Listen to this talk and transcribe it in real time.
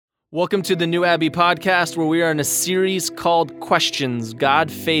Welcome to the New Abbey podcast, where we are in a series called Questions: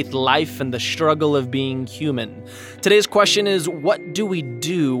 God, Faith, Life, and the Struggle of Being Human. Today's question is, what do we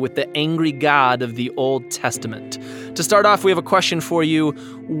do with the angry God of the Old Testament? To start off, we have a question for you.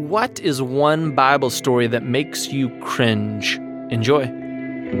 What is one Bible story that makes you cringe? Enjoy.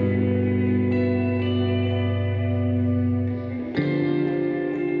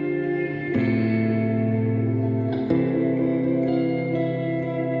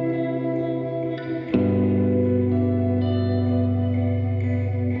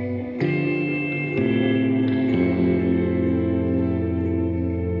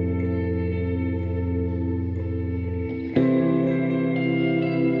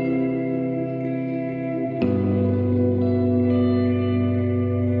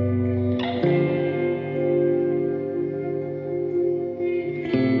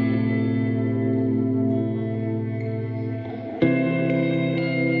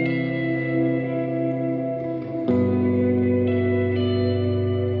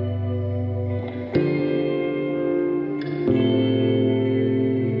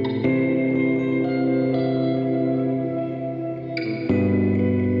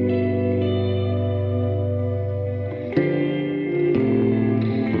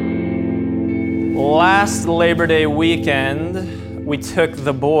 Last Labor Day weekend, we took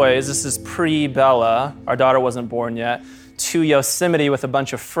the boys, this is pre-Bella, our daughter wasn't born yet, to Yosemite with a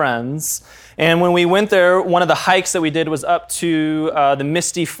bunch of friends. And when we went there, one of the hikes that we did was up to the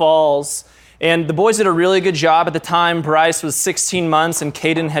Misty Falls. And the boys did a really good job. At the time, Bryce was 16 months and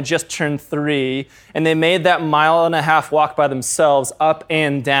Caden had just turned 3. And they made that 1.5 mile walk by themselves, up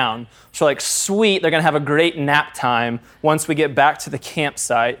and down. So like, sweet, they're gonna have a great nap time once we get back to the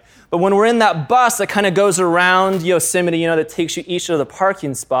campsite. But when we're in that bus that kind of goes around Yosemite, that takes you each of the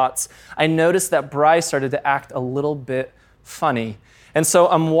parking spots, I noticed that Bryce started to act a little bit funny. And so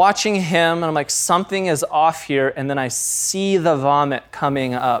I'm watching him and I'm like, something is off here. And then I see the vomit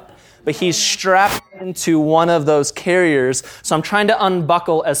coming up. But he's strapped into one of those carriers. So I'm trying to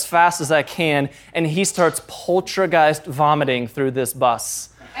unbuckle as fast as I can. And he starts poltergeist vomiting through this bus.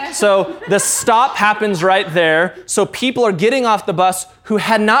 So the stop happens right there. So people are getting off the bus who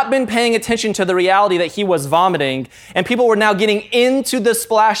had not been paying attention to the reality that he was vomiting. And people were now getting into the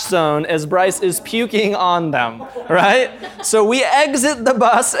splash zone as Bryce is puking on them, right? So we exit the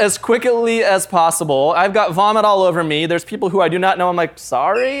bus as quickly as possible. I've got vomit all over me. There's people who I do not know. I'm like,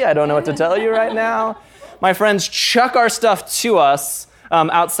 sorry, I don't know what to tell you right now. My friends chuck our stuff to us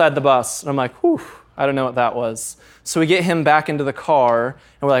outside the bus. And I'm like, whew, I don't know what that was. So we get him back into the car,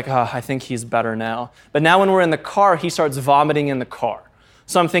 and we're like, oh, I think he's better now. But now when we're in the car, he starts vomiting in the car.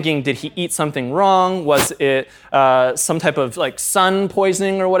 So I'm thinking, did he eat something wrong? Was it some type of sun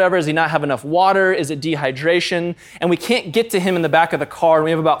poisoning or whatever? Does he not have enough water? Is it dehydration? And we can't get to him in the back of the car. And we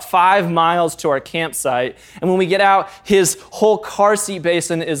have about 5 miles to our campsite. And when we get out, his whole car seat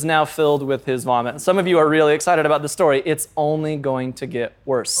basin is now filled with his vomit. And some of you are really excited about the story. It's only going to get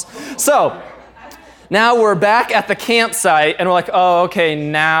worse. So now we're back at the campsite, and we're like, oh, okay,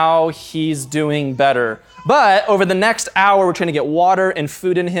 now he's doing better. But over the next hour, we're trying to get water and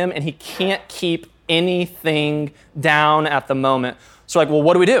food in him, and he can't keep anything down at the moment. So we're like, well,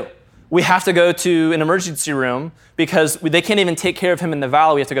 what do? We have to go to an emergency room because they can't even take care of him in the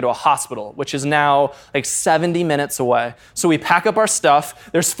valley. We have to go to a hospital, which is now 70 minutes away. So we pack up our stuff.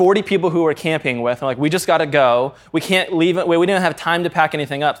 There's 40 people who we're camping with. And we just got to go. We can't leave it. We didn't have time to pack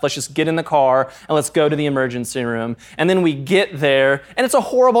anything up. Let's just get in the car and let's go to the emergency room. And then we get there, and it's a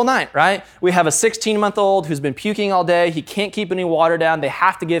horrible night, right? We have a 16-month-old who's been puking all day. He can't keep any water down. They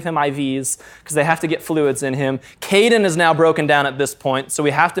have to give him IVs because they have to get fluids in him. Caden is now broken down at this point, so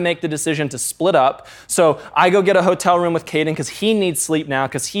we have to make the decision to split up. So I go get a hotel room with Caden because he needs sleep now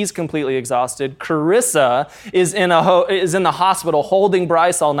because he's completely exhausted. Carissa is in the hospital holding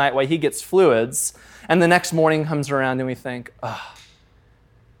Bryce all night while he gets fluids. And the next morning comes around and we think,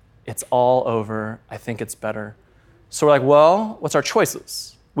 it's all over. I think it's better. So we're like, well, what's our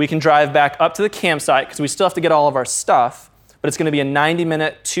choices? We can drive back up to the campsite because we still have to get all of our stuff, but it's going to be a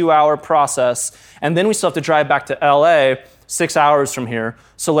 90-minute, 2-hour process. And then we still have to drive back to LA 6 hours from here.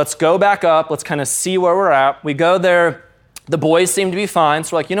 So let's go back up. Let's kind of see where we're at. We go there. The boys seem to be fine.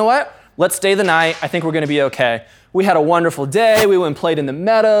 So we're like, you know what? Let's stay the night. I think we're going to be okay. We had a wonderful day. We went and played in the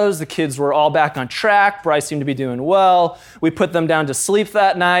meadows. The kids were all back on track. Bryce seemed to be doing well. We put them down to sleep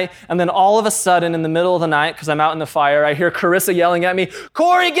that night. And then all of a sudden, in the middle of the night, because I'm out in the fire, I hear Carissa yelling at me,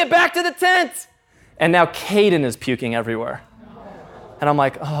 Corey, get back to the tent. And now Caden is puking everywhere. And I'm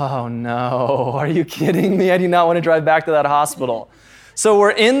like, oh no, are you kidding me? I do not want to drive back to that hospital. So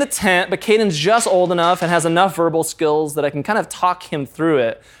we're in the tent, but Caden's just old enough and has enough verbal skills that I can kind of talk him through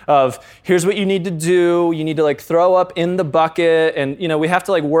it of, here's what you need to do. You need to throw up in the bucket, and we have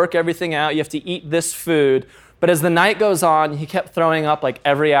to work everything out. You have to eat this food. But as the night goes on, he kept throwing up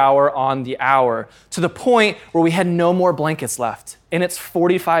every hour on the hour, to the point where we had no more blankets left, and it's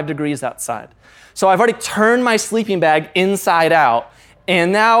 45 degrees outside. So I've already turned my sleeping bag inside out,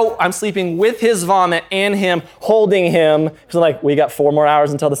 and now I'm sleeping with his vomit and him, holding him. Because I'm we got 4 more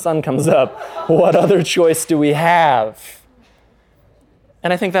hours until the sun comes up. What other choice do we have?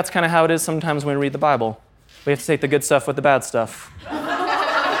 And I think that's kind of how it is sometimes when we read the Bible. We have to take the good stuff with the bad stuff.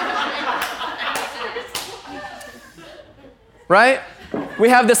 Right? We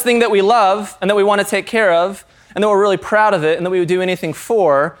have this thing that we love and that we want to take care of and that we're really proud of it and that we would do anything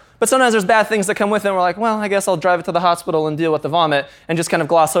for. But sometimes there's bad things that come with it, and we're well, I guess I'll drive it to the hospital and deal with the vomit and just kind of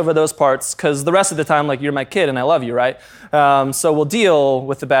gloss over those parts, because the rest of the time, you're my kid and I love you, right? So we'll deal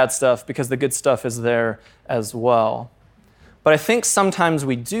with the bad stuff because the good stuff is there as well. But I think sometimes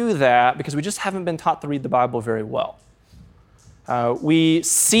we do that because we just haven't been taught to read the Bible very well. We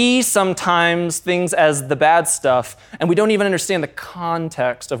see sometimes things as the bad stuff, and we don't even understand the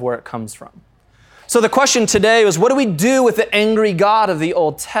context of where it comes from. So the question today is, what do we do with the angry God of the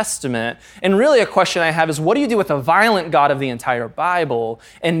Old Testament? And really a question I have is, what do you do with the violent God of the entire Bible?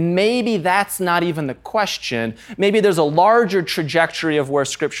 And maybe that's not even the question. Maybe there's a larger trajectory of where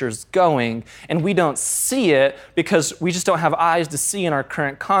Scripture's going, and we don't see it because we just don't have eyes to see in our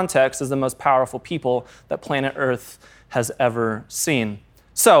current context as the most powerful people that planet Earth has ever seen.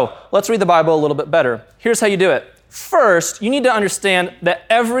 So let's read the Bible a little bit better. Here's how you do it. First, you need to understand that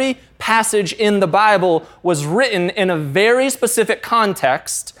every passage in the Bible was written in a very specific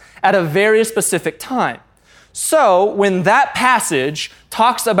context at a very specific time. So when that passage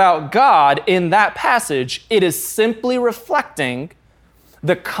talks about God in that passage, it is simply reflecting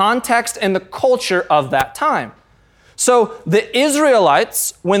the context and the culture of that time. So the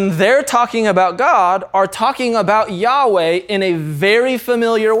Israelites, when they're talking about God, are talking about Yahweh in a very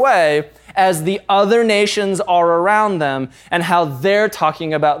familiar way as the other nations are around them and how they're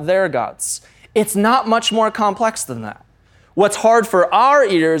talking about their gods. It's not much more complex than that. What's hard for our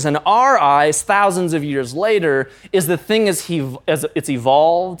ears and our eyes thousands of years later is the thing as it's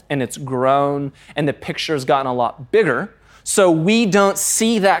evolved and it's grown and the picture's gotten a lot bigger. So we don't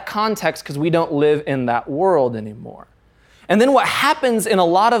see that context because we don't live in that world anymore. And then what happens in a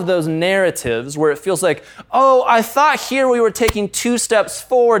lot of those narratives where it feels I thought here we were taking 2 steps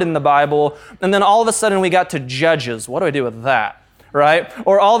forward in the Bible, and then all of a sudden we got to Judges. What do I do with that? Right?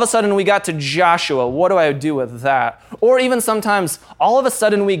 Or all of a sudden we got to Joshua. What do I do with that? Or even sometimes all of a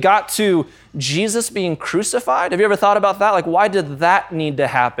sudden we got to Jesus being crucified. Have you ever thought about that? Why did that need to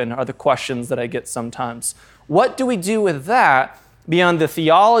happen? Are the questions that I get sometimes. What do we do with that beyond the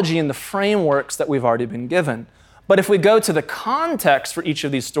theology and the frameworks that we've already been given? But if we go to the context for each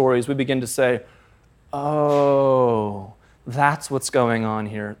of these stories, we begin to say, oh, that's what's going on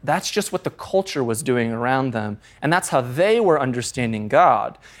here. That's just what the culture was doing around them. And that's how they were understanding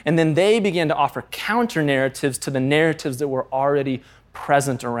God. And then they began to offer counter narratives to the narratives that were already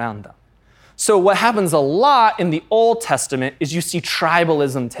present around them. So what happens a lot in the Old Testament is you see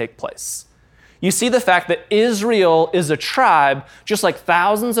tribalism take place. You see the fact that Israel is a tribe, just like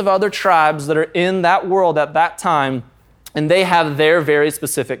thousands of other tribes that are in that world at that time, and they have their very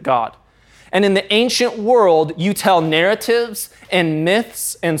specific God. And in the ancient world, you tell narratives and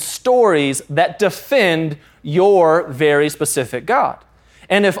myths and stories that defend your very specific God.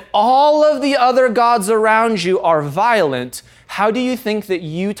 And if all of the other gods around you are violent, how do you think that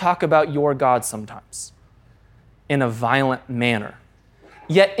you talk about your God sometimes? In a violent manner.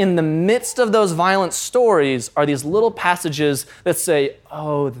 Yet in the midst of those violent stories are these little passages that say,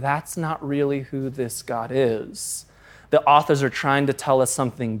 oh, that's not really who this God is. The authors are trying to tell us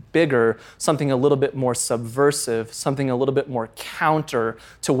something bigger, something a little bit more subversive, something a little bit more counter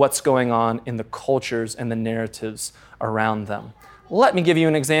to what's going on in the cultures and the narratives around them. Let me give you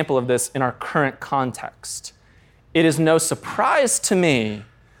an example of this in our current context. It is no surprise to me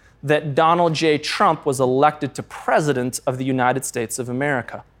that Donald J. Trump was elected to president of the United States of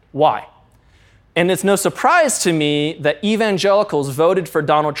America. Why? And it's no surprise to me that evangelicals voted for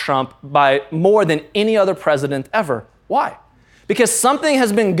Donald Trump by more than any other president ever. Why? Because something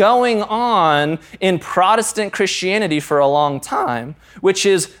has been going on in Protestant Christianity for a long time, which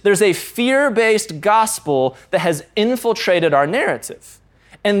is there's a fear-based gospel that has infiltrated our narrative.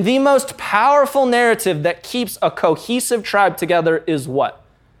 And the most powerful narrative that keeps a cohesive tribe together is what?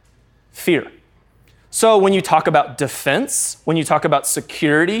 Fear. So when you talk about defense, when you talk about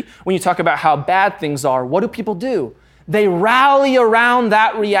security, when you talk about how bad things are, what do people do? They rally around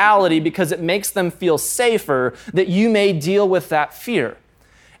that reality because it makes them feel safer that you may deal with that fear.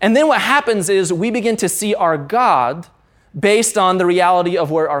 And then what happens is we begin to see our God based on the reality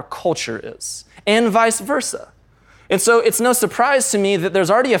of where our culture is, and vice versa. And so it's no surprise to me that there's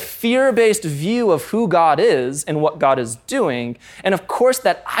already a fear-based view of who God is and what God is doing. And of course,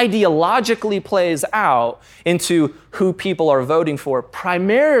 that ideologically plays out into who people are voting for,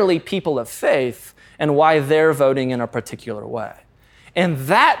 primarily people of faith, and why they're voting in a particular way. And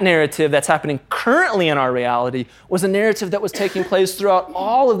that narrative that's happening currently in our reality was a narrative that was taking place throughout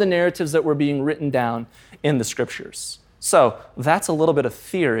all of the narratives that were being written down in the scriptures. So that's a little bit of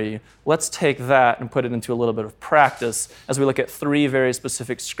theory. Let's take that and put it into a little bit of practice as we look at 3 very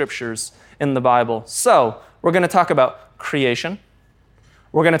specific scriptures in the Bible. So we're going to talk about creation,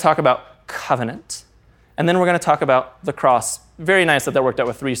 we're going to talk about covenant, and then we're going to talk about the cross. Very nice that worked out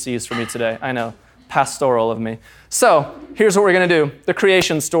with 3 C's for me today. I know, pastoral of me. So here's what we're going to do. The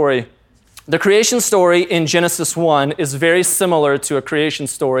creation story. The creation story in Genesis 1 is very similar to a creation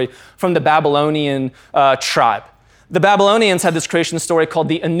story from the Babylonian tribe. The Babylonians had this creation story called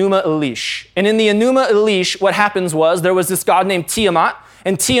the Enuma Elish. And in the Enuma Elish, what happens was there was this god named Tiamat,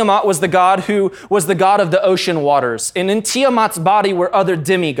 and Tiamat was the god who was the god of the ocean waters. And in Tiamat's body were other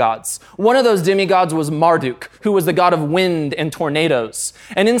demigods. One of those demigods was Marduk, who was the god of wind and tornadoes.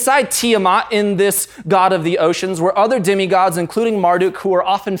 And inside Tiamat, in this god of the oceans, were other demigods, including Marduk, who were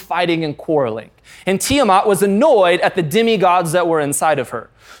often fighting and quarreling. And Tiamat was annoyed at the demigods that were inside of her.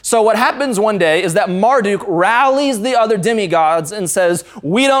 So what happens one day is that Marduk rallies the other demigods and says,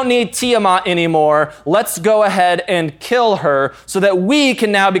 we don't need Tiamat anymore. Let's go ahead and kill her so that we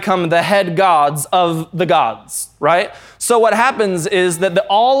can now become the head gods of the gods, right? So what happens is that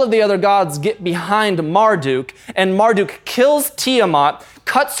all of the other gods get behind Marduk, and Marduk kills Tiamat,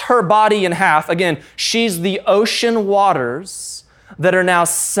 cuts her body in half. Again, she's the ocean waters that are now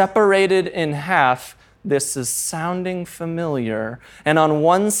separated in half. This is sounding familiar. And on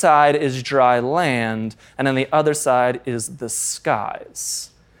one side is dry land, and on the other side is the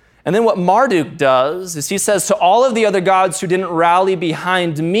skies. And then what Marduk does is he says to all of the other gods who didn't rally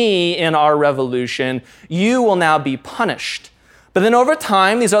behind me in our revolution, you will now be punished. But then over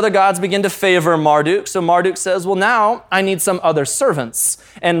time, these other gods begin to favor Marduk. So Marduk says, well, now I need some other servants.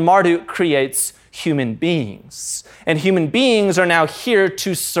 And Marduk creates human beings. And human beings are now here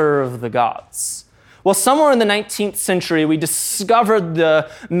to serve the gods. Well, somewhere in the 19th century, we discovered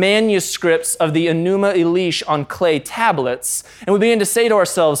the manuscripts of the Enuma Elish on clay tablets, and we began to say to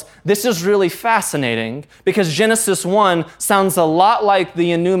ourselves, this is really fascinating, because Genesis 1 sounds a lot like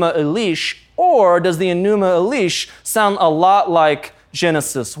the Enuma Elish, or does the Enuma Elish sound a lot like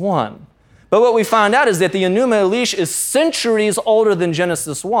Genesis 1? But what we found out is that the Enuma Elish is centuries older than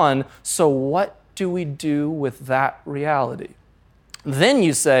Genesis 1, so what do we do with that reality? Then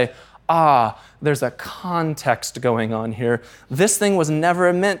you say, there's a context going on here. This thing was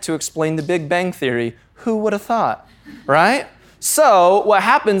never meant to explain the Big Bang Theory. Who would have thought, right? So what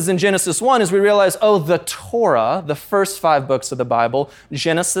happens in Genesis 1 is we realize, the Torah, the first 5 books of the Bible,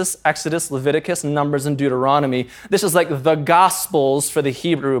 Genesis, Exodus, Leviticus, Numbers, and Deuteronomy, this is like the Gospels for the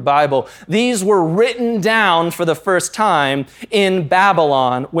Hebrew Bible. These were written down for the first time in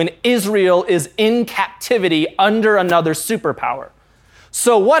Babylon when Israel is in captivity under another superpower.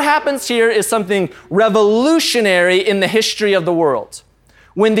 So what happens here is something revolutionary in the history of the world.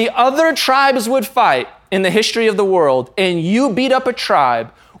 When the other tribes would fight in the history of the world, and you beat up a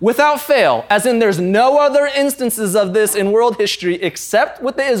tribe without fail, as in there's no other instances of this in world history except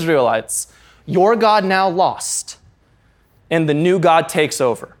with the Israelites, your God now lost, and the new God takes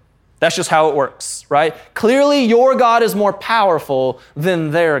over. That's just how it works, right? Clearly, your God is more powerful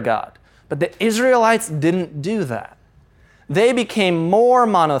than their God. But the Israelites didn't do that. They became more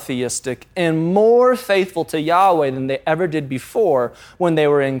monotheistic and more faithful to Yahweh than they ever did before when they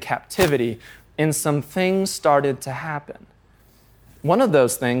were in captivity. And some things started to happen. One of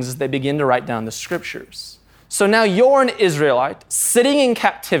those things is they begin to write down the scriptures. So now you're an Israelite sitting in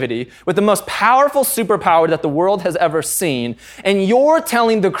captivity with the most powerful superpower that the world has ever seen, and you're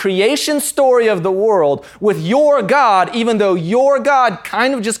telling the creation story of the world with your God, even though your God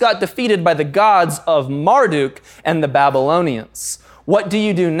kind of just got defeated by the gods of Marduk and the Babylonians. What do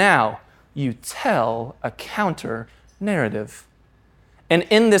you do now? You tell a counter narrative. And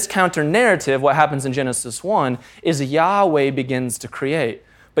in this counter narrative, what happens in Genesis 1 is Yahweh begins to create.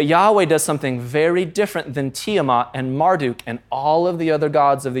 But Yahweh does something very different than Tiamat and Marduk and all of the other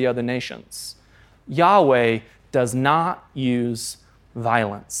gods of the other nations. Yahweh does not use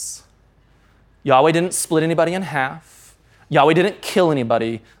violence. Yahweh didn't split anybody in half. Yahweh didn't kill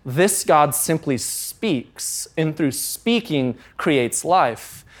anybody. This God simply speaks, and through speaking creates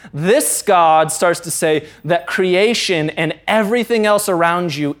life. This God starts to say that creation and everything else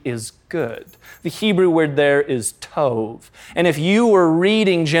around you is good. The Hebrew word there is tov. And if you were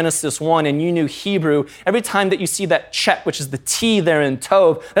reading Genesis 1 and you knew Hebrew, every time that you see that chet, which is the T there in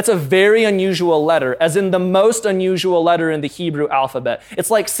tov, that's a very unusual letter, as in the most unusual letter in the Hebrew alphabet.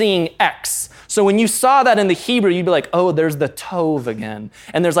 It's like seeing X. So when you saw that in the Hebrew, you'd be like, oh, there's the tov again.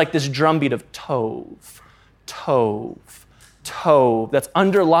 And there's like this drumbeat of tov, tov, tov, that's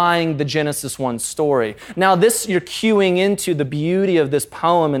underlying the Genesis 1 story. Now this, you're cueing into the beauty of this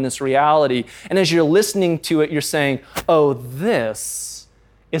poem and this reality. And as you're listening to it, you're saying, oh, this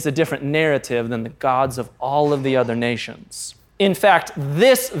is a different narrative than the gods of all of the other nations. In fact,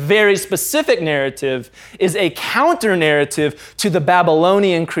 this very specific narrative is a counter-narrative to the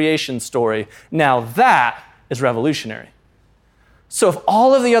Babylonian creation story. Now that is revolutionary. So if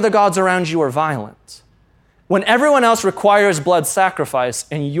all of the other gods around you are violent, when everyone else requires blood sacrifice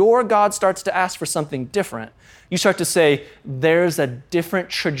and your God starts to ask for something different, you start to say, there's a different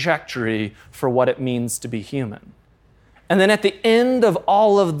trajectory for what it means to be human. And then at the end of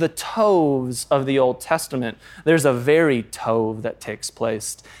all of the tovs of the Old Testament, there's a very tov that takes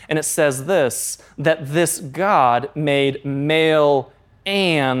place. And it says this, that this God made male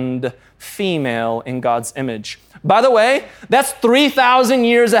and female in God's image. By the way, that's 3,000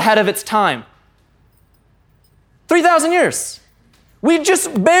 years ahead of its time. 3,000 years. We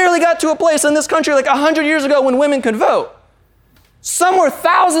just barely got to a place in this country like 100 years ago when women could vote. Somewhere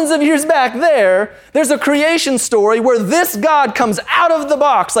thousands of years back there's a creation story where this God comes out of the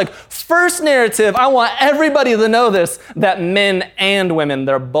box. Like, first narrative, I want everybody to know this, that men and women,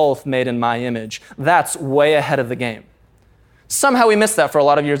 they're both made in my image. That's way ahead of the game. Somehow we missed that for a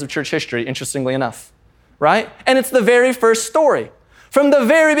lot of years of church history, interestingly enough, right? And it's the very first story. From the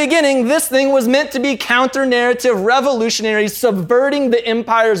very beginning, this thing was meant to be counter-narrative, revolutionary, subverting the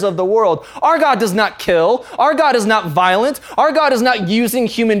empires of the world. Our God does not kill. Our God is not violent. Our God is not using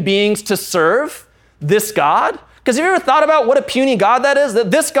human beings to serve this God. Because have you ever thought about what a puny God that is? That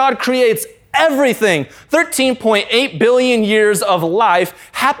this God creates everything. 13.8 billion years of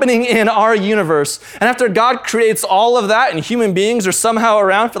life happening in our universe. And after God creates all of that and human beings are somehow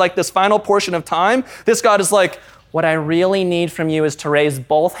around for like this final portion of time, this God is like, what I really need from you is to raise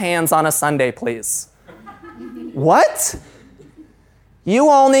both hands on a Sunday, please. What? You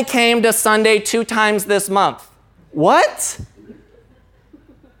only came to Sunday 2 times this month. What?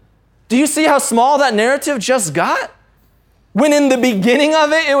 Do you see how small that narrative just got? When in the beginning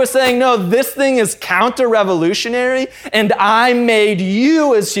of it, it was saying, no, this thing is counter-revolutionary, and I made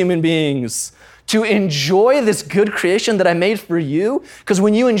you as human beings to enjoy this good creation that I made for you, because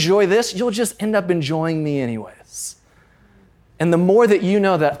when you enjoy this, you'll just end up enjoying me anyways. And the more that you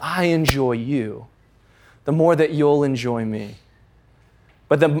know that I enjoy you, the more that you'll enjoy me.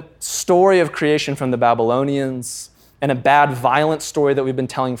 But the story of creation from the Babylonians and a bad, violent story that we've been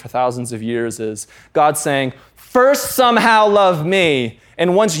telling for thousands of years is God saying, first somehow love me,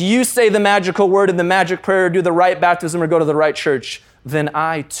 and once you say the magical word in the magic prayer, do the right baptism or go to the right church, then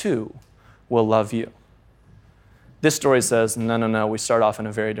I too will love you. This story says, no, we start off in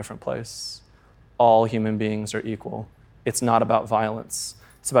a very different place. All human beings are equal. It's not about violence.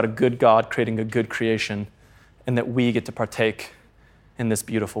 It's about a good God creating a good creation, and that we get to partake in this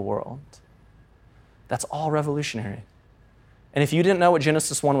beautiful world. That's all revolutionary. And if you didn't know what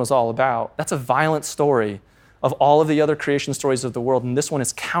Genesis 1 was all about, that's a violent story of all of the other creation stories of the world, and this one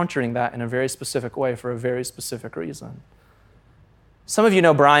is countering that in a very specific way for a very specific reason. Some of you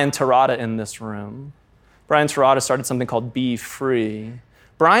know Brian Terada in this room. Brian Terada started something called Be Free.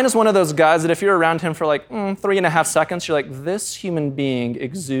 Brian is one of those guys that if you're around him for like 3.5 seconds, you're like, this human being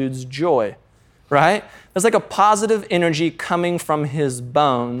exudes joy, right? There's like a positive energy coming from his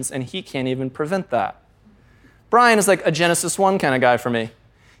bones, and he can't even prevent that. Brian is like a Genesis 1 kind of guy for me.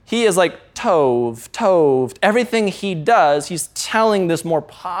 He is like tov. Everything he does, he's telling this more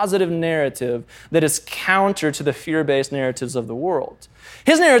positive narrative that is counter to the fear-based narratives of the world.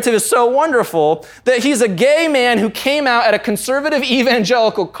 His narrative is so wonderful that he's a gay man who came out at a conservative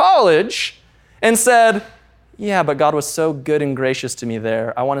evangelical college and said, yeah, but God was so good and gracious to me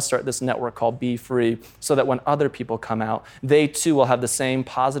there. I want to start this network called Be Free so that when other people come out, they too will have the same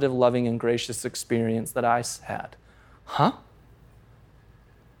positive, loving, and gracious experience that I had. Huh?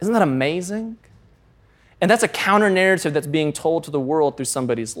 Isn't that amazing? And that's a counter-narrative that's being told to the world through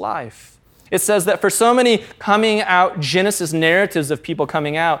somebody's life. It says that for so many coming out Genesis narratives of people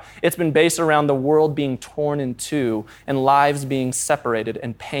coming out, it's been based around the world being torn in two and lives being separated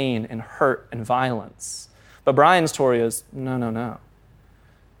and pain and hurt and violence. But Brian's story is, no.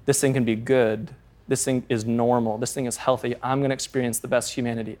 This thing can be good. This thing is normal. This thing is healthy. I'm going to experience the best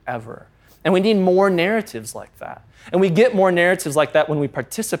humanity ever. And we need more narratives like that. And we get more narratives like that when we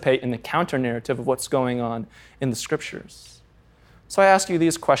participate in the counter-narrative of what's going on in the Scriptures. So I ask you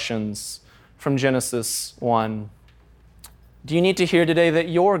these questions from Genesis 1. Do you need to hear today that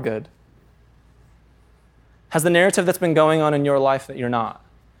you're good? Has the narrative that's been going on in your life that you're not?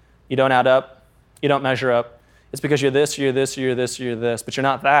 You don't add up. You don't measure up. It's because you're this, you're this, you're this, you're this, but you're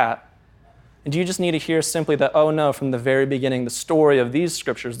not that. And do you just need to hear simply that, oh no, from the very beginning, the story of these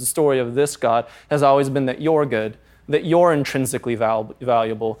Scriptures, the story of this God has always been that you're good, that you're intrinsically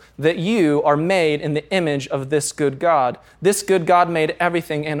valuable, that you are made in the image of this good God. This good God made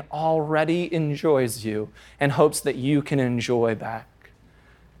everything and already enjoys you and hopes that you can enjoy back.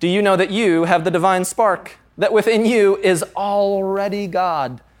 Do you know that you have the divine spark, that within you is already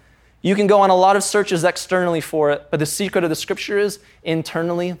God? You can go on a lot of searches externally for it, but the secret of the Scripture is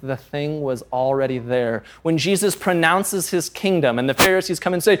internally, the thing was already there. When Jesus pronounces his kingdom and the Pharisees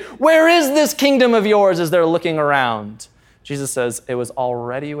come and say, "Where is this kingdom of yours?" as they're looking around, Jesus says, it was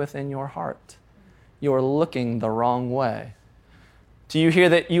already within your heart. You're looking the wrong way. Do you hear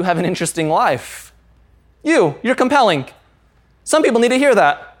that you have an interesting life? You're compelling. Some people need to hear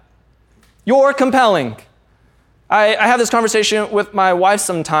that. You're compelling. I have this conversation with my wife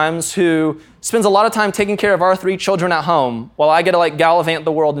sometimes, who spends a lot of time taking care of our 3 children at home while I get to gallivant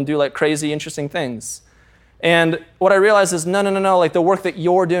the world and do crazy, interesting things. And what I realize is, no, the work that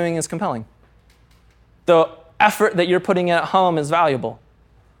you're doing is compelling. The effort that you're putting in at home is valuable.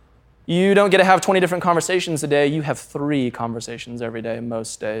 You don't get to have 20 different conversations a day. You have 3 conversations every day,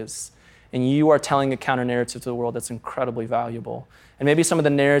 most days. And you are telling a counter-narrative to the world that's incredibly valuable. And maybe some of the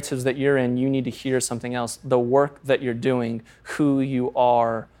narratives that you're in, you need to hear something else. The work that you're doing, who you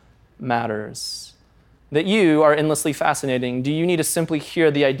are, matters. That you are endlessly fascinating. Do you need to simply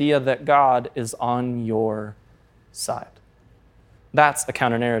hear the idea that God is on your side? That's a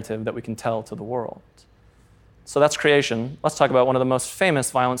counter-narrative that we can tell to the world. So that's creation. Let's talk about one of the most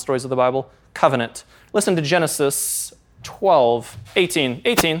famous violent stories of the Bible, covenant. Listen to Genesis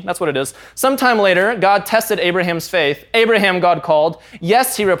 18, that's what it is. Sometime later, God tested Abraham's faith. "Abraham," God called.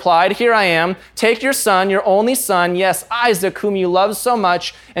 "Yes," he replied, "here I am. Take your son, your only son, yes, Isaac, whom you love so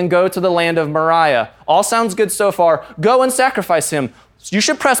much, and go to the land of Moriah." All sounds good so far. Go and sacrifice him. You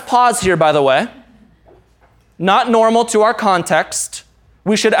should press pause here, by the way. Not normal to our context.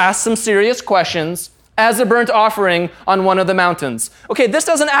 We should ask some serious questions. As a burnt offering on one of the mountains. Okay, this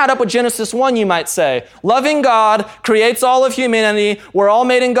doesn't add up with Genesis 1, you might say. Loving God creates all of humanity. We're all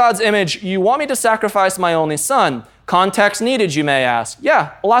made in God's image. You want me to sacrifice my only son? Context needed, you may ask.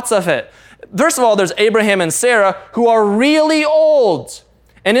 Yeah, lots of it. First of all, there's Abraham and Sarah, who are really old.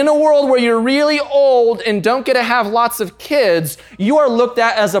 And in a world where you're really old and don't get to have lots of kids, you are looked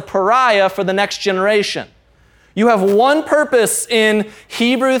at as a pariah for the next generation. You have one purpose in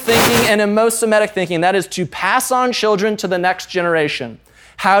Hebrew thinking and in most Semitic thinking, that is to pass on children to the next generation.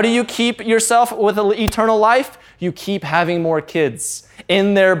 How do you keep yourself with eternal life? You keep having more kids.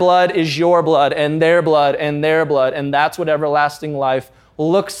 In their blood is your blood, and their blood, and their blood, and that's what everlasting life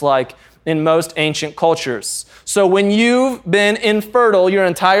looks like in most ancient cultures. So when you've been infertile your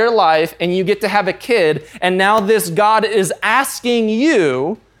entire life and you get to have a kid, and now this God is asking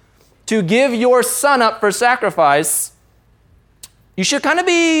you to give your son up for sacrifice, you should kind of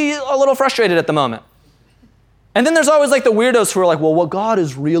be a little frustrated at the moment. And then there's always the weirdos who are well, what God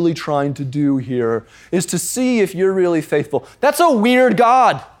is really trying to do here is to see if you're really faithful. That's a weird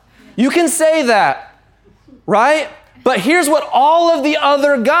God. You can say that, right? But here's what all of the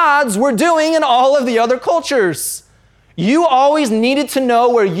other gods were doing in all of the other cultures. You always needed to know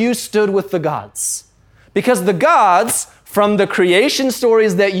where you stood with the gods. Because the gods, from the creation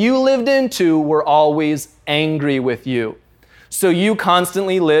stories that you lived into, were always angry with you. So you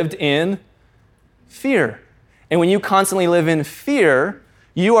constantly lived in fear. And when you constantly live in fear,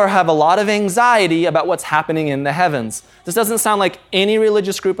 you have a lot of anxiety about what's happening in the heavens. This doesn't sound like any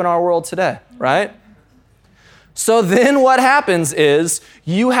religious group in our world today, right? So then what happens is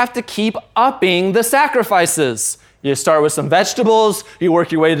you have to keep upping the sacrifices. You start with some vegetables, you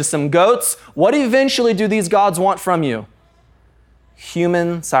work your way to some goats. What eventually do these gods want from you?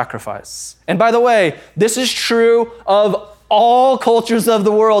 Human sacrifice. And by the way, this is true of all cultures of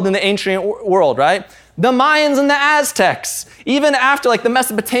the world in the ancient world, right? The Mayans and the Aztecs, even after the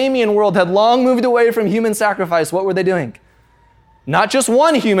Mesopotamian world had long moved away from human sacrifice, what were they doing? Not just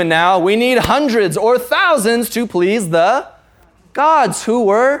one human now, we need hundreds or thousands to please the gods who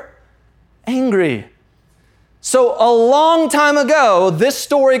were angry. So a long time ago, this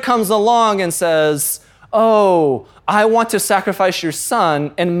story comes along and says, oh, I want to sacrifice your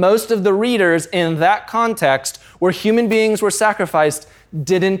son. And most of the readers in that context where human beings were sacrificed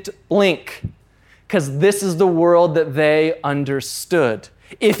didn't blink, because this is the world that they understood.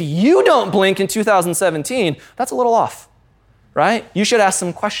 If you don't blink in 2017, that's a little off, right? You should ask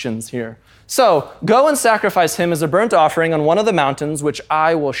some questions here. So go and sacrifice him as a burnt offering on one of the mountains, which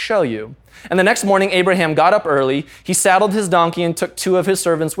I will show you. And the next morning, Abraham got up early. He saddled his donkey and took 2 of his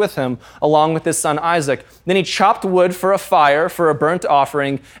servants with him, along with his son Isaac. Then he chopped wood for a fire for a burnt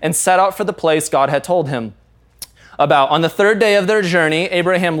offering and set out for the place God had told him about. On the 3rd day of their journey,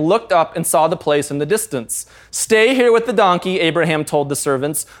 Abraham looked up and saw the place in the distance. Stay here with the donkey, Abraham told the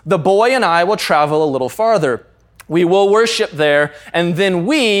servants. The boy and I will travel a little farther. We will worship there, and then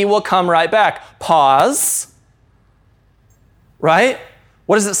we will come right back. Pause. Right?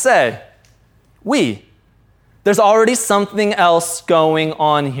 What does it say? We. There's already something else going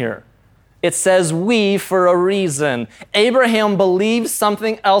on here. It says we for a reason. Abraham believes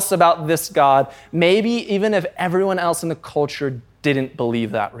something else about this God, maybe even if everyone else in the culture didn't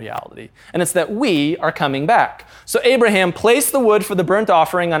believe that reality. And it's that we are coming back. So Abraham placed the wood for the burnt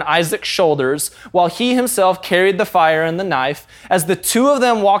offering on Isaac's shoulders, while he himself carried the fire and the knife. As the 2 of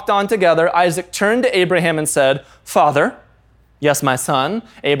them walked on together, Isaac turned to Abraham and said, Father. Yes, my son,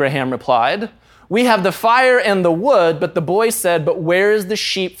 Abraham replied. We have the fire and the wood, but the boy said, but where is the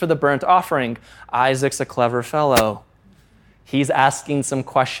sheep for the burnt offering? Isaac's a clever fellow. He's asking some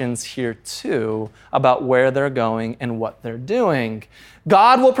questions here too about where they're going and what they're doing.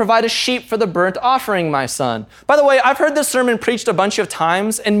 God will provide a sheep for the burnt offering, my son. By the way, I've heard this sermon preached a bunch of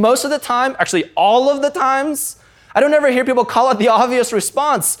times, and most of the time, actually all of the times, I don't ever hear people call it the obvious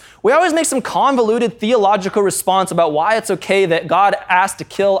response. We always make some convoluted theological response about why it's okay that God asked to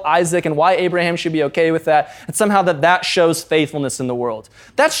kill Isaac and why Abraham should be okay with that, and somehow that shows faithfulness in the world.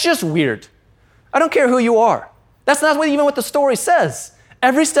 That's just weird. I don't care who you are. That's not even what the story says.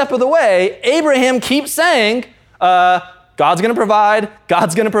 Every step of the way, Abraham keeps saying, God's going to provide,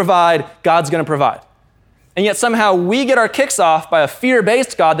 God's going to provide, God's going to provide. And yet somehow we get our kicks off by a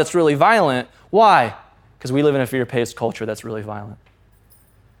fear-based God that's really violent. Why? Because we live in a fear-based culture that's really violent.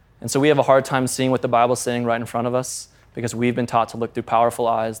 And so we have a hard time seeing what the Bible's saying right in front of us, because we've been taught to look through powerful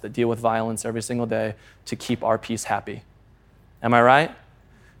eyes that deal with violence every single day to keep our peace happy. Am I right?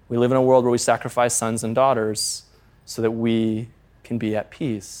 We live in a world where we sacrifice sons and daughters so that we can be at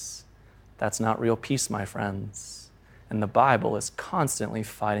peace. That's not real peace, my friends. And the Bible is constantly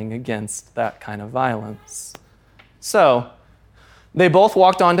fighting against that kind of violence. So they both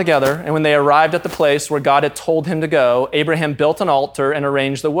walked on together, and when they arrived at the place where God had told him to go, Abraham built an altar and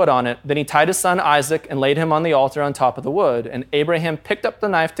arranged the wood on it. Then he tied his son Isaac and laid him on the altar on top of the wood. And Abraham picked up the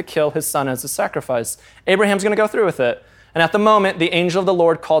knife to kill his son as a sacrifice. Abraham's going to go through with it. And at the moment, the angel of the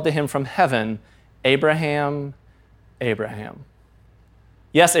Lord called to him from heaven, Abraham, Abraham.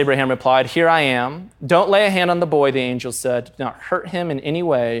 Yes, Abraham replied, here I am. Don't lay a hand on the boy, the angel said. Do not hurt him in any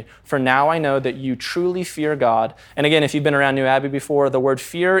way, for now I know that you truly fear God. And again, if you've been around New Abbey before, the word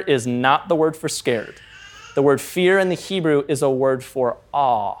fear is not the word for scared. The word fear in the Hebrew is a word for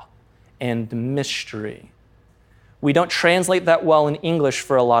awe and mystery. We don't translate that well in English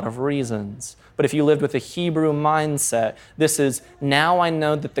for a lot of reasons. But if you lived with a Hebrew mindset, this is, now I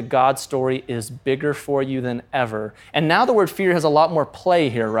know that the God story is bigger for you than ever. And now the word fear has a lot more play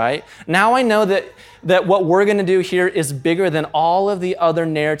here, right? Now I know that what we're going to do here is bigger than all of the other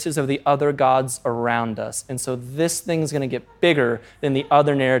narratives of the other gods around us. And so this thing's going to get bigger than the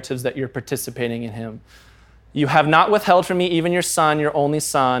other narratives that you're participating in him. You have not withheld from me even your son, your only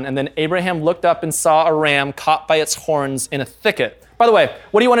son. And then Abraham looked up and saw a ram caught by its horns in a thicket. By the way,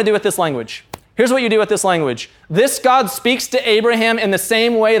 what do you want to do with this language? Here's what you do with this language. This God speaks to Abraham in the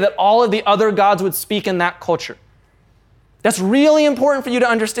same way that all of the other gods would speak in that culture. That's really important for you to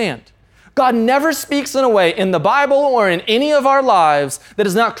understand. God never speaks in a way in the Bible or in any of our lives that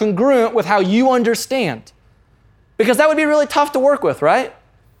is not congruent with how you understand. Because that would be really tough to work with, right?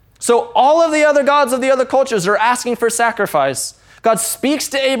 So all of the other gods of the other cultures are asking for sacrifice. God speaks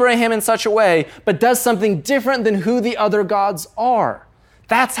to Abraham in such a way, but does something different than who the other gods are.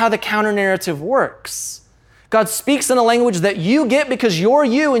 That's how the counter-narrative works. God speaks in a language that you get because you're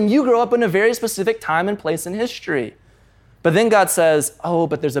you and you grow up in a very specific time and place in history. But then God says, oh,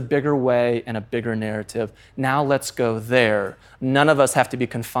 but there's a bigger way and a bigger narrative. Now let's go there. None of us have to be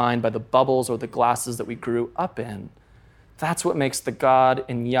confined by the bubbles or the glasses that we grew up in. That's what makes the God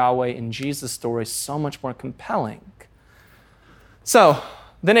and Yahweh and Jesus story so much more compelling. So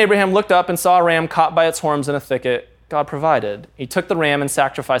then Abraham looked up and saw a ram caught by its horns in a thicket. God provided. He took the ram and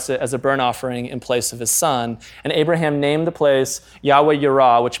sacrificed it as a burnt offering in place of his son. And Abraham named the place Yahweh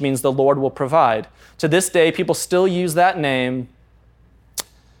Yireh, which means the Lord will provide. To this day, people still use that name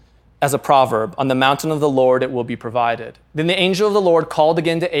as a proverb. On the mountain of the Lord, it will be provided. Then the angel of the Lord called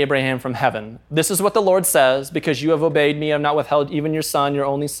again to Abraham from heaven. This is what the Lord says, because you have obeyed me, I have not withheld even your son, your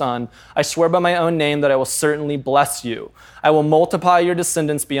only son. I swear by my own name that I will certainly bless you. I will multiply your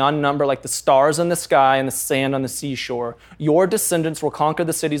descendants beyond number like the stars in the sky and the sand on the seashore. Your descendants will conquer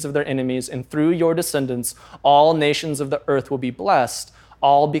the cities of their enemies, and through your descendants, all nations of the earth will be blessed,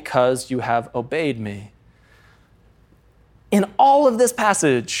 all because you have obeyed me. In all of this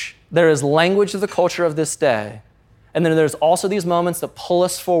passage, there is language of the culture of this day, and then there's also these moments that pull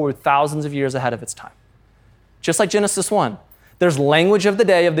us forward thousands of years ahead of its time. Just like Genesis 1, there's language of the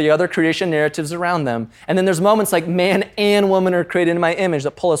day of the other creation narratives around them, and then there's moments like man and woman are created in my image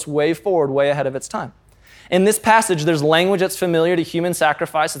that pull us way forward, way ahead of its time. In this passage, there's language that's familiar to human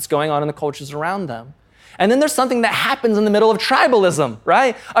sacrifice that's going on in the cultures around them. And then there's something that happens in the middle of tribalism,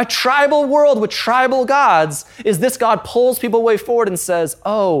 right? A tribal world with tribal gods is this God pulls people way forward and says,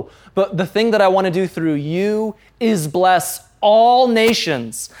 oh, but the thing that I want to do through you is bless all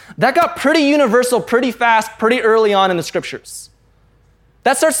nations. That got pretty universal, pretty fast, pretty early on in the scriptures.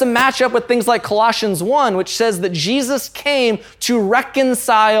 That starts to match up with things like Colossians 1, which says that Jesus came to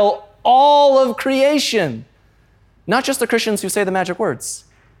reconcile all of creation. Not just the Christians who say the magic words,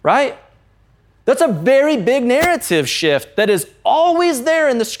 right? That's a very big narrative shift that is always there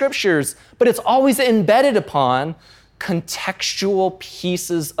in the scriptures, but it's always embedded upon contextual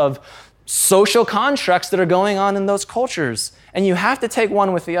pieces of social contracts that are going on in those cultures. And you have to take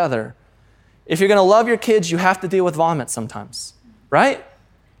one with the other. If you're going to love your kids, you have to deal with vomit sometimes, right?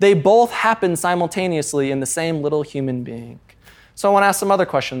 They both happen simultaneously in the same little human being. So I want to ask some other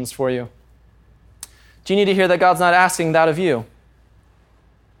questions for you. Do you need to hear that God's not asking that of you?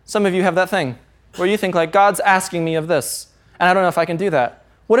 Some of you have that thing where you think like, God's asking me of this, and I don't know if I can do that.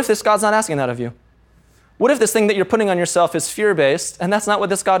 What if this God's not asking that of you? What if this thing that you're putting on yourself is fear-based, and that's not what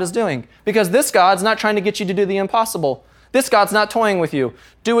this God is doing? Because this God's not trying to get you to do the impossible. This God's not toying with you.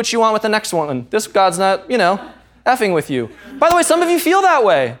 Do what you want with the next one. This God's not, effing with you. By the way, some of you feel that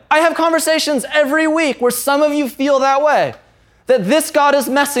way. I have conversations every week where some of you feel that way, that this God is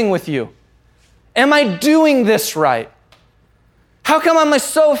messing with you. Am I doing this right? How come I'm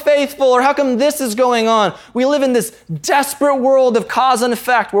so faithful, or how come this is going on? We live in this desperate world of cause and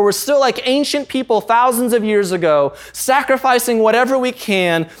effect where we're still like ancient people thousands of years ago, sacrificing whatever we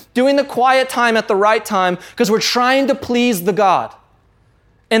can, doing the quiet time at the right time because we're trying to please the God.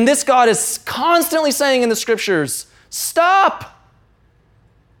 And this God is constantly saying in the scriptures, stop.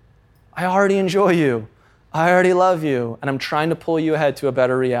 I already enjoy you. I already love you. And I'm trying to pull you ahead to a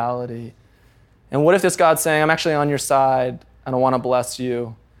better reality. And what if this God's saying, I'm actually on your side and I want to bless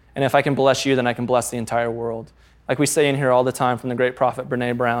you. And if I can bless you, then I can bless the entire world. Like we say in here all the time from the great prophet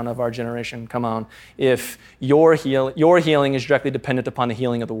Brene Brown of our generation, come on. If your healing is directly dependent upon the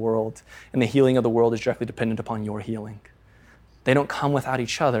healing of the world, and the healing of the world is directly dependent upon your healing. They don't come without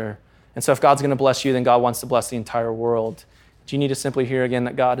each other. And so if God's going to bless you, then God wants to bless the entire world. Do you need to simply hear again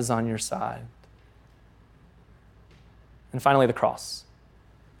that God is on your side? And finally, the cross.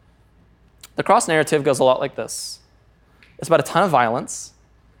 The cross narrative goes a lot like this. It's about a ton of violence.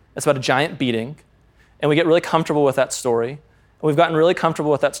 It's about a giant beating. And we get really comfortable with that story. And we've gotten really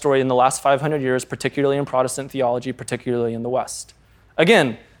comfortable with that story in the last 500 years, particularly in Protestant theology, particularly in the West.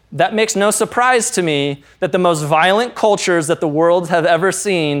 Again, that makes no surprise to me that the most violent cultures that the world have ever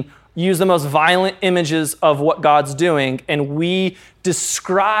seen use the most violent images of what God's doing, and we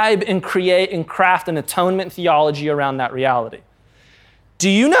describe and create and craft an atonement theology around that reality. Do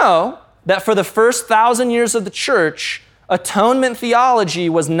you know that for the first 1,000 years of the church, atonement theology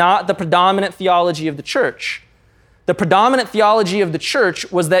was not the predominant theology of the church? The predominant theology of the church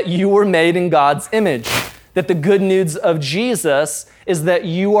was that you were made in God's image, that the good news of Jesus is that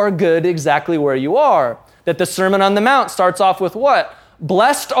you are good exactly where you are, that the Sermon on the Mount starts off with what?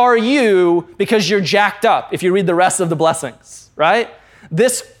 Blessed are you because you're jacked up, if you read the rest of the blessings, right?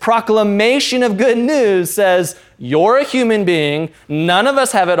 This proclamation of good news says, you're a human being, none of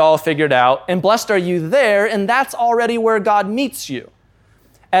us have it all figured out, and blessed are you there, and that's already where God meets you.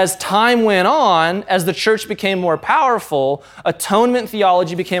 As time went on, as the church became more powerful, atonement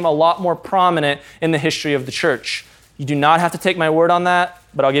theology became a lot more prominent in the history of the church. You do not have to take my word on that,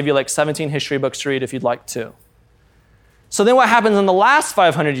 but I'll give you like 17 history books to read if you'd like to. So then what happens in the last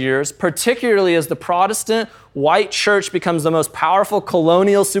 500 years, particularly as the Protestant white church becomes the most powerful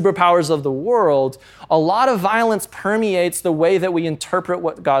colonial superpowers of the world, a lot of violence permeates the way that we interpret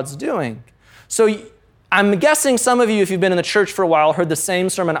what God's doing. So I'm guessing some of you, if you've been in the church for a while, heard the same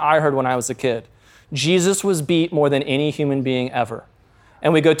sermon I heard when I was a kid. Jesus was beat more than any human being ever.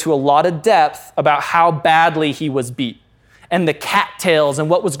 And we go to a lot of depth about how badly he was beat and the cattails and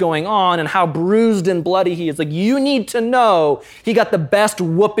what was going on and how bruised and bloody he is. Like, you need to know he got the best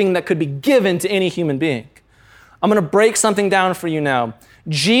whooping that could be given to any human being. I'm going to break something down for you now.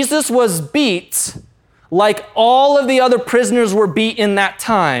 Jesus was beat like all of the other prisoners were beat in that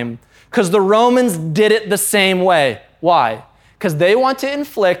time, because the Romans did it the same way. Why? Because they want to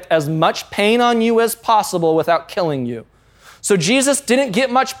inflict as much pain on you as possible without killing you. So Jesus didn't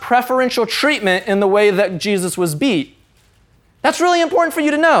get much preferential treatment in the way that Jesus was beat. That's really important for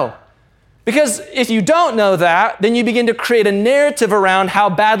you to know. Because if you don't know that, then you begin to create a narrative around how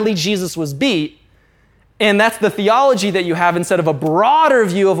badly Jesus was beat. And that's the theology that you have instead of a broader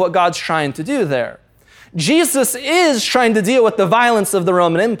view of what God's trying to do there. Jesus is trying to deal with the violence of the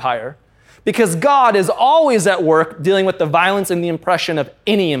Roman Empire, because God is always at work dealing with the violence and the oppression of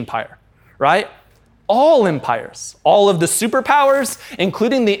any empire, right? All empires, all of the superpowers,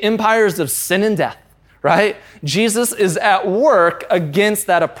 including the empires of sin and death, right? Jesus is at work against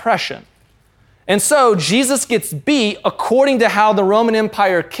that oppression. And so Jesus gets beat according to how the Roman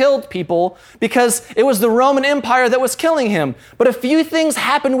Empire killed people, because it was the Roman Empire that was killing him. But a few things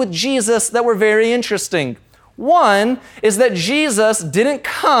happened with Jesus that were very interesting. One is that Jesus didn't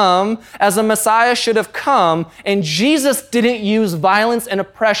come as a Messiah should have come, and Jesus didn't use violence and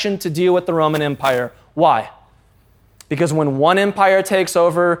oppression to deal with the Roman Empire. Why? Because when one empire takes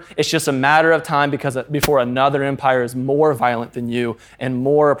over, it's just a matter of time before another empire is more violent than you and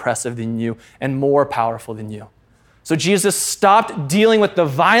more oppressive than you and more powerful than you. So Jesus stopped dealing with the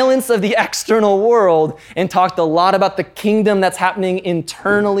violence of the external world and talked a lot about the kingdom that's happening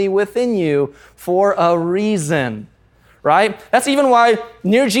internally within you for a reason, right? That's even why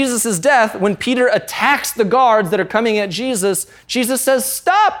near Jesus' death, when Peter attacks the guards that are coming at Jesus, Jesus says,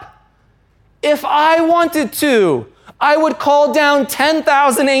 "Stop. If I wanted to, I would call down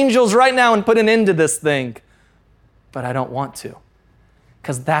 10,000 angels right now and put an end to this thing. But I don't want to,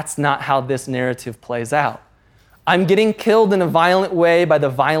 because that's not how this narrative plays out. I'm getting killed in a violent way by the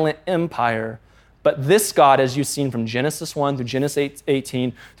violent empire, but this God, as you've seen from Genesis 1 through Genesis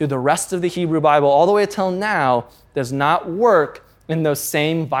 18, through the rest of the Hebrew Bible, all the way until now, does not work in those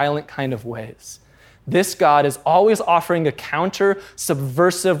same violent kind of ways. This God is always offering a counter,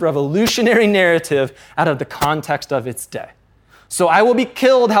 subversive, revolutionary narrative out of the context of its day. So I will be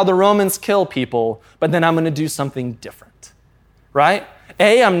killed how the Romans kill people, but then I'm going to do something different, right?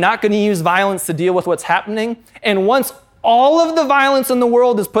 I'm not going to use violence to deal with what's happening. And once all of the violence in the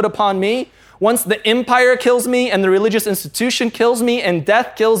world is put upon me, once the empire kills me and the religious institution kills me and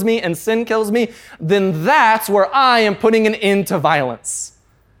death kills me and sin kills me, then that's where I am putting an end to violence.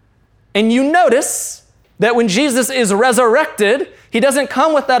 And you notice that when Jesus is resurrected, he doesn't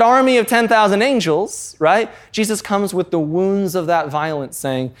come with that army of 10,000 angels, right? Jesus comes with the wounds of that violence,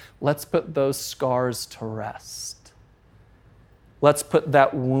 saying, let's put those scars to rest. Let's put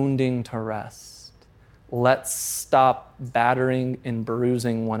that wounding to rest. Let's stop battering and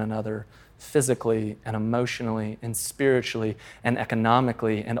bruising one another physically and emotionally and spiritually and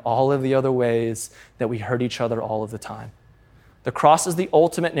economically and all of the other ways that we hurt each other all of the time. The cross is the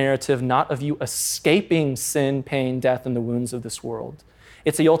ultimate narrative, not of you escaping sin, pain, death, and the wounds of this world.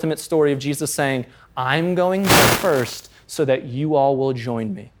 It's the ultimate story of Jesus saying, I'm going there first so that you all will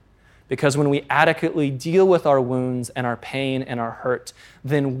join me. Because when we adequately deal with our wounds and our pain and our hurt,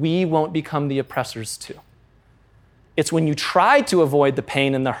 then we won't become the oppressors too. It's when you try to avoid the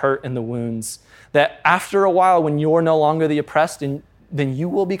pain and the hurt and the wounds that after a while, when you're no longer the oppressed, then you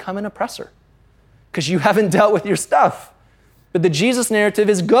will become an oppressor because you haven't dealt with your stuff. But the Jesus narrative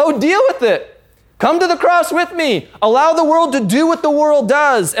is go deal with it. Come to the cross with me. Allow the world to do what the world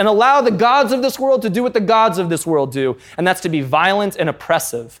does and allow the gods of this world to do what the gods of this world do. And that's to be violent and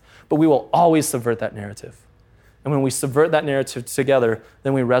oppressive. But we will always subvert that narrative. And when we subvert that narrative together,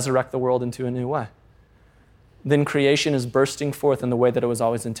 then we resurrect the world into a new way. Then creation is bursting forth in the way that it was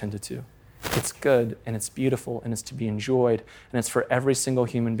always intended to. It's good and it's beautiful and it's to be enjoyed and it's for every single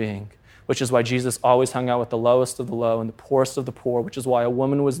human being. Which is why Jesus always hung out with the lowest of the low and the poorest of the poor, which is why a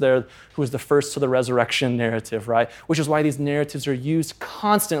woman was there who was the first to the resurrection narrative, right? Which is why these narratives are used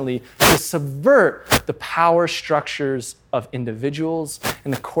constantly to subvert the power structures of individuals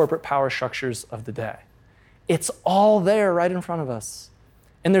and the corporate power structures of the day. It's all there right in front of us.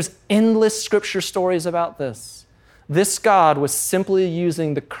 And there's endless scripture stories about this. This God was simply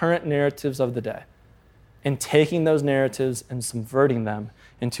using the current narratives of the day and taking those narratives and subverting them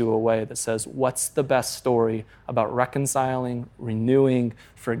into a way that says, what's the best story about reconciling, renewing,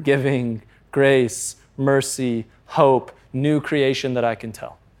 forgiving, grace, mercy, hope, new creation that I can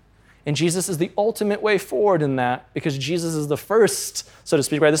tell. And Jesus is the ultimate way forward in that because Jesus is the first, so to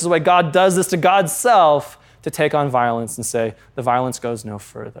speak, right? This is why God does this to God's self, to take on violence and say, the violence goes no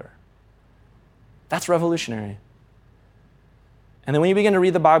further. That's revolutionary. And then when you begin to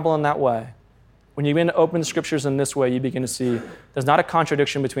read the Bible in that way, when you begin to open the scriptures in this way, you begin to see there's not a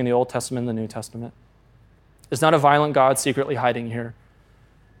contradiction between the Old Testament and the New Testament. There's not a violent God secretly hiding here.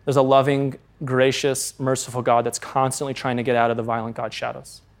 There's a loving, gracious, merciful God that's constantly trying to get out of the violent God's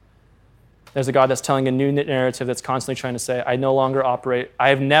shadows. There's a God that's telling a new narrative that's constantly trying to say, I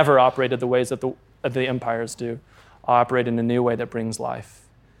have never operated the ways that the empires do. I operate in a new way that brings life.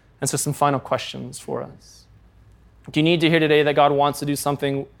 And so some final questions for us. Do you need to hear today that God wants to do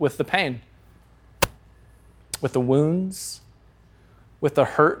something with the pain? With the wounds? With the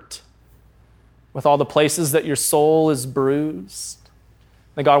hurt? With all the places that your soul is bruised?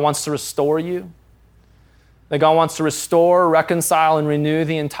 That God wants to restore you? That God wants to restore, reconcile, and renew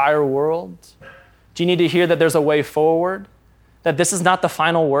the entire world? Do you need to hear that there's a way forward? That this is not the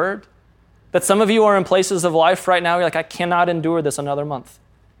final word? That some of you are in places of life right now, you're like, I cannot endure this another month.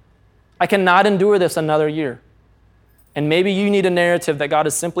 I cannot endure this another year. And maybe you need a narrative that God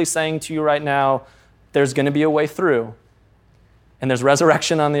is simply saying to you right now, there's going to be a way through. And there's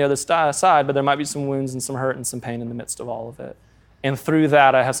resurrection on the other side, but there might be some wounds and some hurt and some pain in the midst of all of it. And through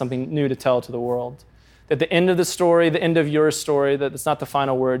that, I have something new to tell to the world. At the end of the story, the end of your story, that it's not the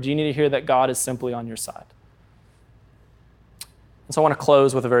final word. You need to hear that God is simply on your side. And so I want to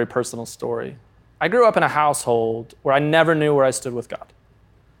close with a very personal story. I grew up in a household where I never knew where I stood with God.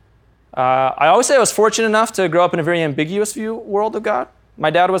 I always say I was fortunate enough to grow up in a very ambiguous world of God. My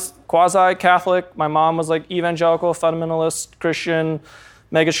dad was quasi-Catholic. My mom was like evangelical, fundamentalist, Christian,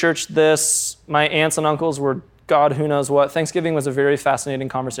 megachurch this. My aunts and uncles were God who knows what. Thanksgiving was a very fascinating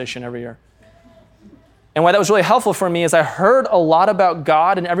conversation every year. And why that was really helpful for me is I heard a lot about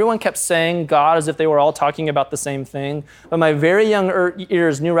God, and everyone kept saying God as if they were all talking about the same thing. But my very young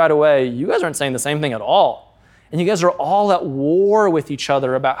ears knew right away, you guys aren't saying the same thing at all. And you guys are all at war with each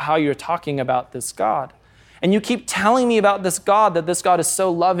other about how you're talking about this God. And you keep telling me about this God, that this God is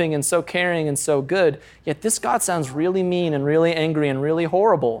so loving and so caring and so good, yet this God sounds really mean and really angry and really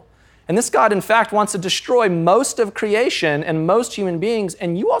horrible. And this God, in fact, wants to destroy most of creation and most human beings,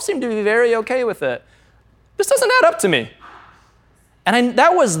 and you all seem to be very okay with it. This doesn't add up to me. And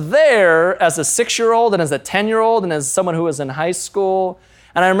that was there as a 6-year-old and as a 10-year-old and as someone who was in high school.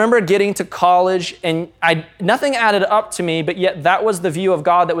 And I remember getting to college and nothing added up to me, but yet that was the view of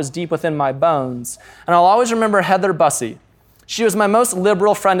God that was deep within my bones. And I'll always remember Heather Bussey. She was my most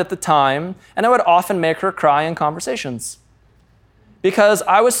liberal friend at the time, and I would often make her cry in conversations. Because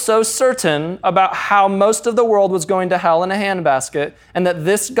I was so certain about how most of the world was going to hell in a handbasket, and that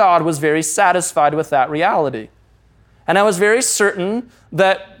this God was very satisfied with that reality. And I was very certain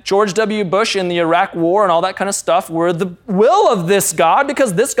that George W. Bush and the Iraq War and all that kind of stuff were the will of this God,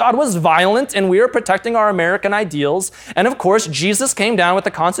 because this God was violent and we were protecting our American ideals. And of course, Jesus came down with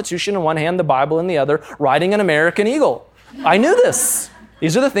the Constitution in one hand, the Bible in the other, riding an American eagle. I knew this.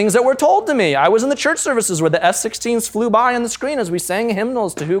 These are the things that were told to me. I was in the church services where the F-16s flew by on the screen as we sang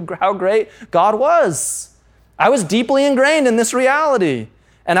hymnals to how great God was. I was deeply ingrained in this reality.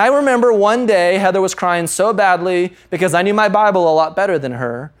 And I remember one day Heather was crying so badly because I knew my Bible a lot better than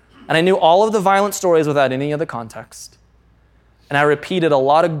her, and I knew all of the violent stories without any of the context. And I repeated a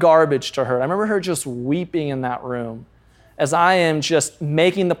lot of garbage to her. I remember her just weeping in that room as I am just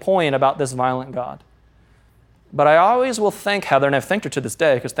making the point about this violent God. But I always will thank Heather, and I've thanked her to this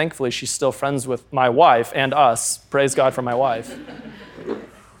day, because thankfully she's still friends with my wife and us. Praise God for my wife.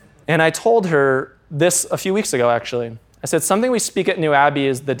 And I told her this a few weeks ago, actually. I said, something we speak at New Abbey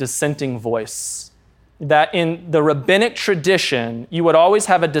is the dissenting voice. That in the rabbinic tradition, you would always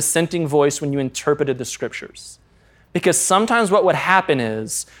have a dissenting voice when you interpreted the scriptures. Because sometimes what would happen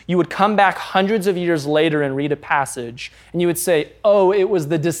is you would come back hundreds of years later and read a passage, and you would say, oh, it was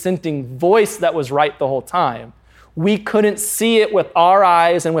the dissenting voice that was right the whole time. We couldn't see it with our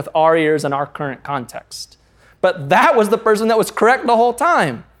eyes and with our ears and our current context. But that was the person that was correct the whole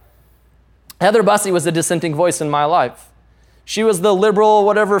time. Heather Bussey was the dissenting voice in my life. She was the liberal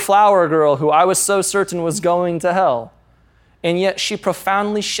whatever flower girl who I was so certain was going to hell. And yet she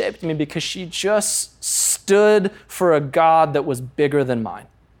profoundly shaped me because she just stood for a God that was bigger than mine.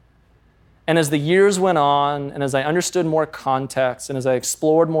 And as the years went on, and as I understood more context, and as I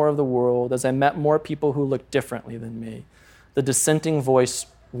explored more of the world, as I met more people who looked differently than me, the dissenting voice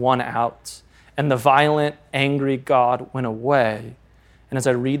won out, and the violent, angry God went away. And as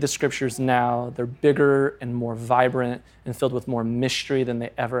I read the scriptures now, they're bigger and more vibrant and filled with more mystery than they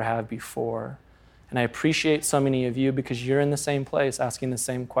ever have before. And I appreciate so many of you because you're in the same place asking the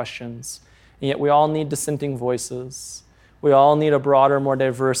same questions. And yet we all need dissenting voices. We all need a broader, more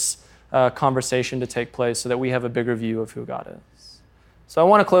diverse conversation to take place so that we have a bigger view of who God is. So I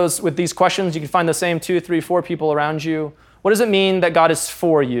want to close with these questions. You can find the same 2, 3, 4 people around you. What does it mean that God is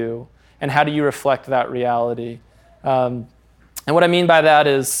for you? And how do you reflect that reality? And what I mean by that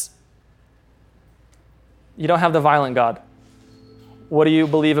is you don't have the violent God. What do you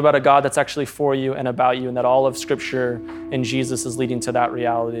believe about a God that's actually for you and about you, and that all of Scripture and Jesus is leading to that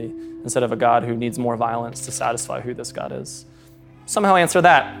reality instead of a God who needs more violence to satisfy who this God is? Somehow answer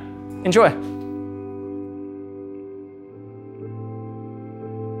that. Enjoy.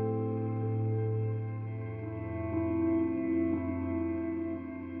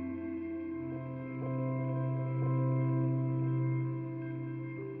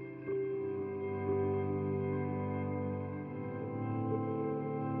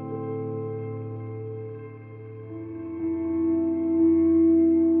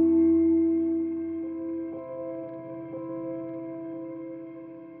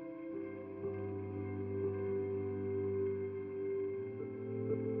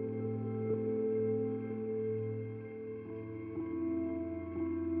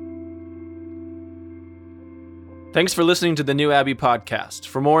 Thanks for listening to the New Abbey podcast.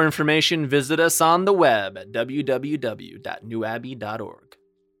 For more information, visit us on the web at www.newabbey.org.